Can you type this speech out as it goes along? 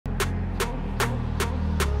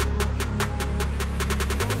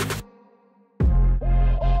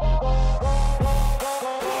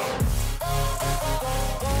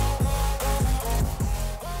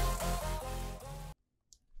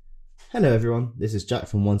Hello everyone, this is Jack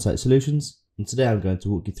from OneSite Solutions, and today I'm going to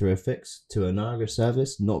walk you through a fix to a Niagara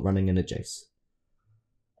service not running in a JACE.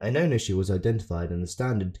 A known issue was identified in the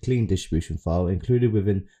standard clean distribution file included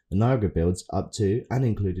within the Niagara builds up to and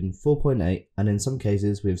including 4.8, and in some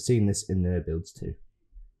cases we've seen this in their builds too.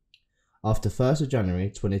 After 1st of January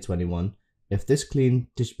 2021, if this clean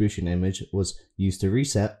distribution image was used to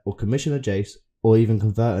reset or commission a JACE or even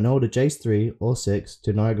convert an older JACE 3 or 6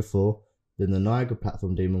 to Niagara 4, then the Niagara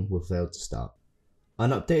platform daemon will fail to start. An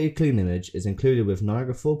updated clean image is included with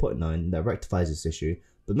Niagara 4.9 that rectifies this issue,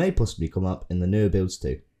 but may possibly come up in the newer builds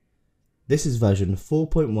too. This is version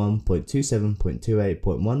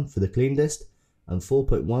 4.1.27.28.1 for the clean dist and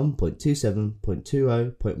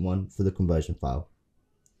 4.1.27.20.1 for the conversion file.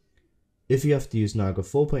 If you have to use Niagara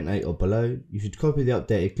 4.8 or below, you should copy the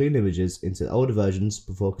updated clean images into the older versions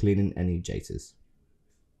before cleaning any JACEs.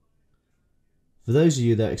 For those of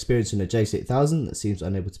you that are experiencing a JACE 8000 that seems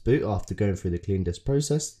unable to boot after going through the clean disk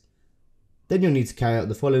process, then you'll need to carry out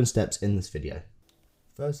the following steps in this video.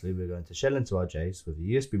 Firstly, we're going to shell into our JACE with a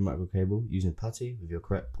USB micro cable using PuTTY with your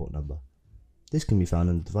correct port number. This can be found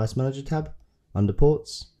in the Device Manager tab, under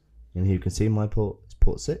Ports, and here you can see my port is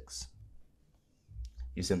port 6.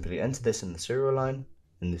 You simply enter this in the serial line,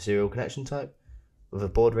 in the serial connection type, with a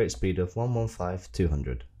baud rate speed of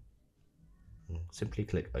 115/200. Simply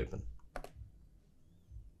click Open.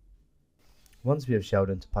 Once we have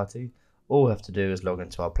shelled into PuTTY, all we have to do is log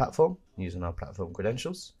into our platform using our platform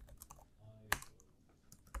credentials.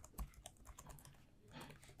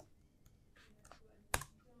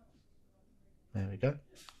 There we go.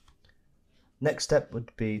 Next step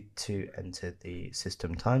would be to enter the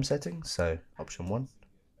system time settings, so option 1.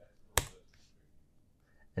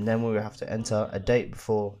 And then we will have to enter a date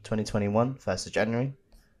before 2021, 1st of January,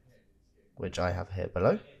 which I have here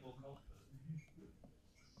below.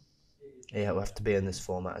 It will have to be in this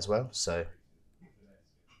format as well, so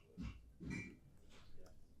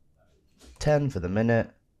 10 for the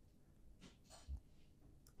minute,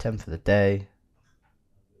 10 for the day,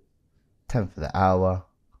 10 for the hour,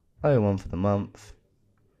 01 for the month,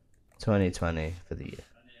 2020 for the year.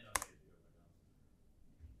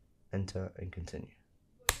 Enter and continue.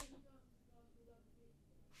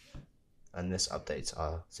 And this updates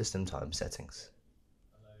our system time settings.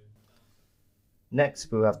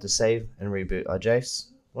 Next, we'll have to save and reboot our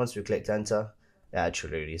JACE. Once we've clicked enter, it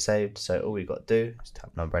actually already saved, so all we've got to do is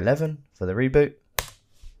tap number 11 for the reboot.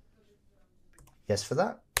 Yes for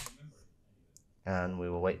that. And we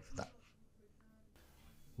will wait for that.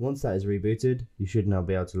 Once that is rebooted, you should now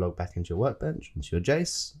be able to log back into your workbench, into your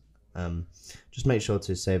JACE. Just make sure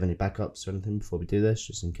to save any backups or anything before we do this,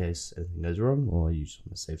 just in case anything goes wrong or you just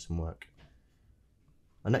want to save some work.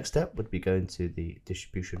 Our next step would be going to the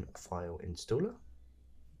distribution file installer.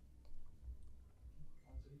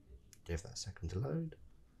 Give that a second to load.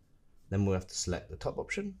 Then we'll have to select the top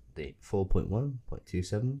option, the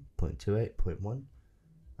 4.1.27.28.1.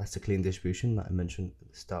 That's the clean distribution that I mentioned at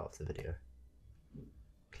the start of the video.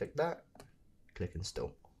 Click that, click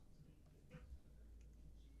install.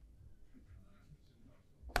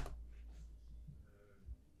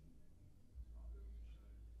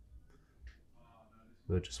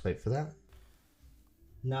 We'll just wait for that.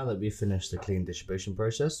 Now that we've finished the clean distribution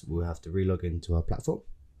process, we'll have to relog into our platform.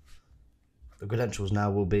 The credentials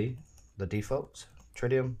now will be the default,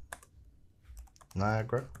 Tritium,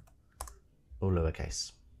 Niagara, all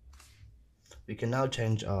lowercase. We can now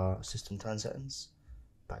change our system time settings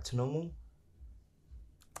back to normal.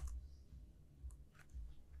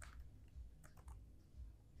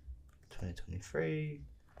 (2023)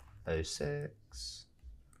 06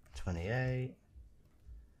 28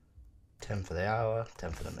 10 for the hour,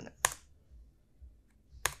 10 for the minute.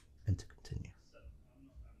 And to continue.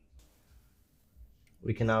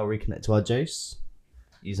 We can now reconnect to our JACE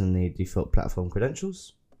using the default platform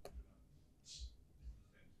credentials.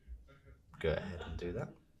 Go ahead and do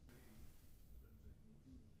that.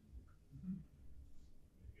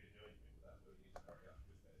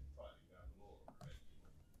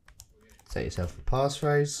 Set yourself a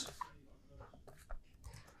passphrase.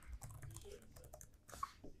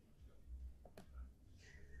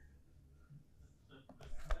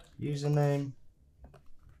 Username.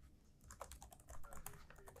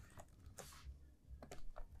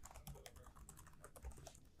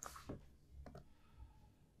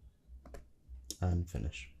 And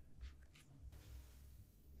finish.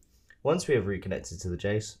 Once we have reconnected to the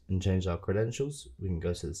JACE and changed our credentials, we can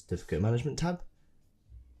go to the Certificate Management tab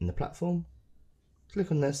in the platform,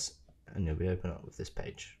 click on this, and you'll be opened up with this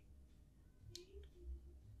page.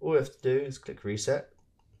 All we have to do is click the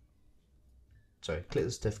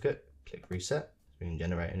certificate, click reset, We can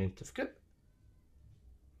generate a new certificate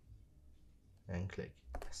and click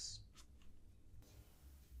yes.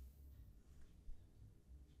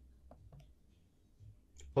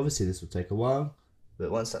 Obviously this will take a while,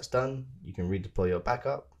 but once that's done, you can redeploy your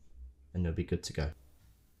backup and you'll be good to go.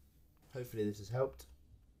 Hopefully this has helped.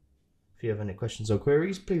 If you have any questions or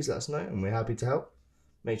queries, please let us know and we're happy to help.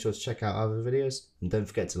 Make sure to check out our other videos and don't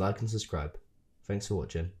forget to like and subscribe. Thanks for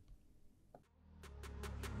watching.